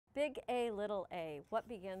Big A, little a. What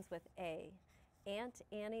begins with A? Aunt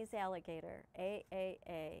Annie's alligator,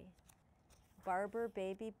 A. Barber,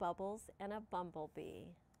 baby, bubbles, and a bumblebee.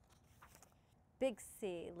 Big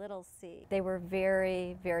C, little c. They were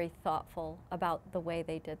very, very thoughtful about the way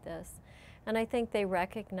they did this. And I think they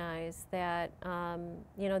recognize that,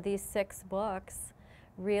 you know, these 6 books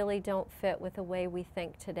really don't fit with the way we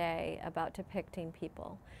think today about depicting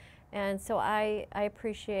people. And so I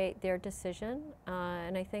appreciate their decision,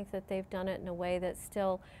 and I think that they've done it in a way that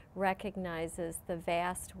still recognizes the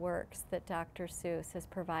vast works that Dr. Seuss has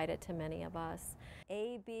provided to many of us.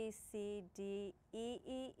 A, B, C, D,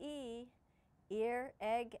 E, ear,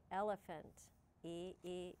 egg, elephant, E.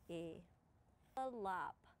 A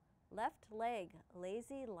lop, left leg,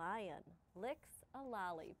 lazy lion, licks a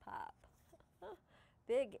lollipop.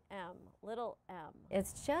 Big M, little m.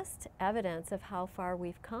 It's just evidence of how far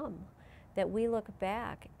we've come, that we look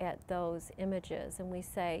back at those images and we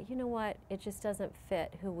say, you know what, it just doesn't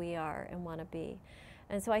fit who we are and want to be.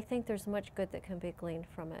 And so I think there's much good that can be gleaned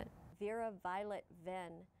from it. Vera Violet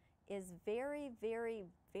Venn is very, very,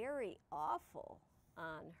 very awful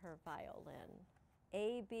on her violin.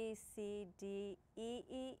 A, B, C, D,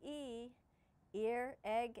 E, ear,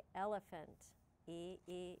 egg, elephant, E.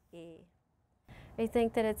 I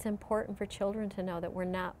think that it's important for children to know that we're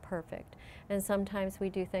not perfect, and sometimes we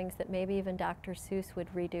do things that maybe even Dr. Seuss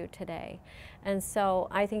would redo today. And so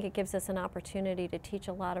I think it gives us an opportunity to teach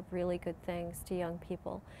a lot of really good things to young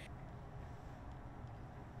people.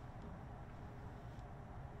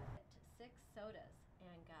 6 sodas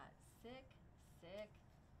and got sick.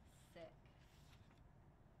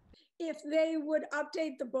 If they would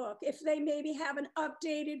update the book, if they maybe have an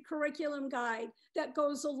updated curriculum guide that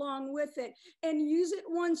goes along with it, and use it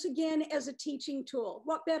once again as a teaching tool.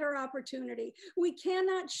 What better opportunity? We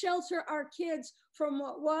cannot shelter our kids from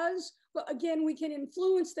what was, but again, we can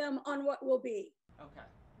influence them on what will be. Okay.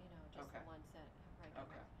 You know, just the ones that have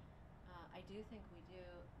regular. Okay. I do think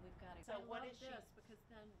we've got to. So what is this? Because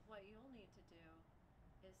then what you'll need to do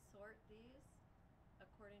is sort these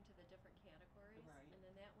according to the different categories, right. And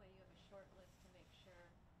then that way you have a short list to make sure.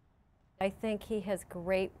 I think he has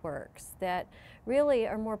great works that really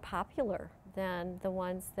are more popular than the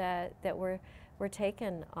ones that were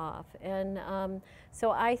taken off. And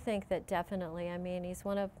so I think that definitely, I mean, he's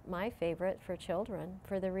one of my favorite for children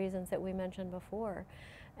for the reasons that we mentioned before.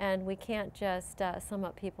 And we can't just sum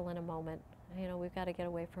up people in a moment. You know, we've got to get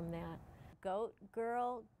away from that. Goat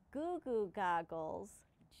girl, goo goo goggles,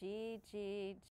 G.